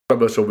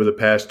of us over the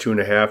past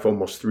 2.5,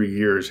 almost 3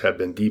 years have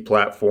been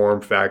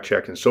deplatformed,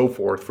 fact-checked, and so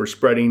forth for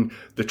spreading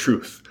the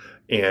truth.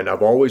 And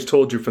I've always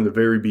told you from the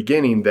very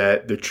beginning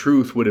that the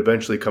truth would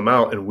eventually come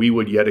out and we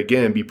would yet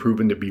again be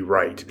proven to be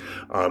right.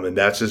 And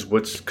that's just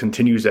what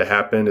continues to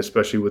happen,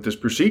 especially with this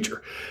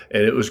procedure.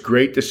 And it was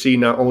great to see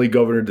not only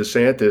Governor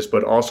DeSantis,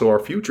 but also our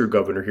future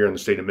governor here in the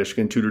state of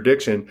Michigan, Tudor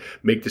Dixon,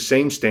 make the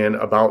same stand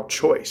about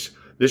choice.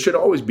 This should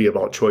always be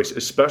about choice,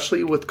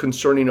 especially with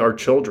concerning our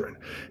children.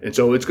 And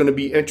so it's going to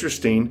be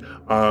interesting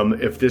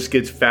if this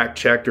gets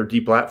fact-checked or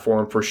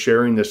deplatformed for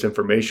sharing this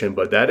information.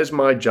 But that is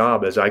my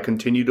job as I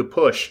continue to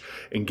push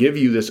and give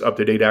you this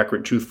up-to-date,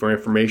 accurate, truthful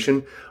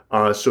information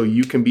so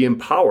you can be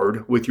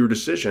empowered with your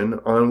decision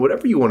on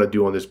whatever you want to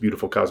do on this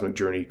beautiful cosmic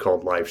journey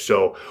called life.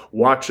 So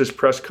watch this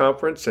press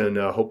conference and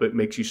hope it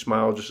makes you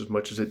smile just as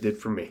much as it did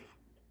for me.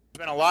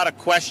 There's been a lot of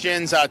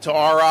questions to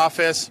our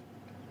office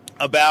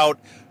about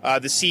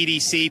the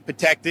CDC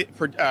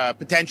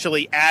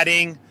potentially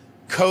adding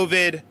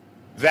COVID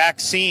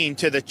vaccine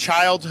to the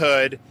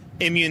childhood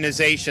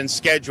immunization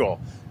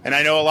schedule. And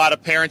I know a lot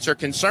of parents are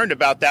concerned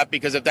about that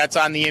because if that's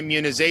on the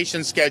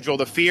immunization schedule,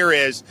 the fear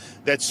is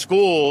that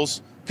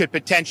schools could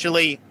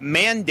potentially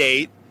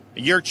mandate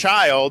your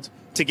child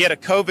to get a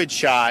COVID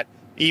shot,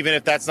 even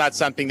if that's not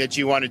something that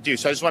you want to do.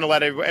 So I just want to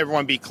let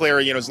everyone be clear,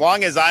 as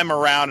long as I'm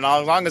around and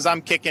as long as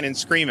I'm kicking and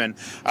screaming,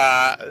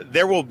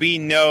 there will be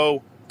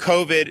no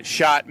COVID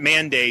shot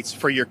mandates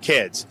for your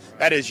kids.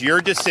 That is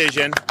your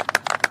decision.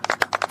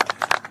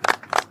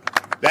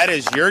 That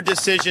is your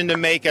decision to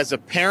make as a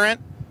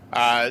parent.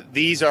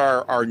 These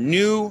are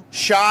new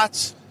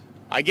shots.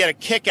 I get a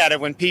kick out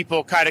of when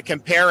people kind of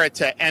compare it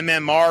to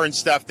MMR and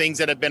stuff, things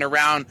that have been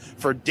around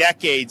for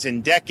decades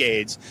and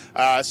decades.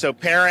 So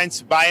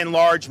parents, by and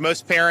large,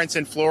 most parents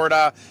in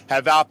Florida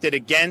have opted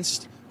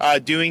against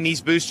doing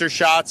these booster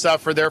shots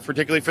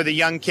particularly for the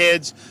young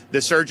kids.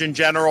 The Surgeon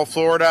General of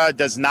Florida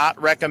does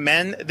not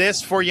recommend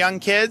this for young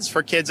kids,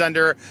 for kids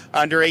under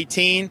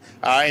 18.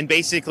 And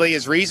basically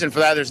his reason for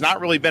that, there's not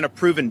really been a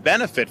proven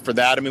benefit for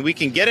that. I mean, we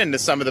can get into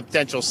some of the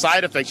potential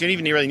side effects. You don't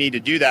even really need to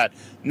do that.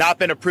 Not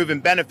been a proven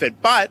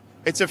benefit, but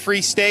it's a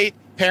free state.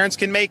 Parents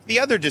can make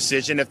the other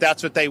decision if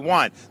that's what they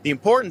want. The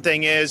important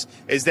thing is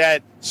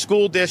that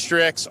school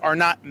districts are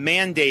not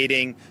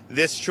mandating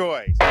this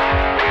choice.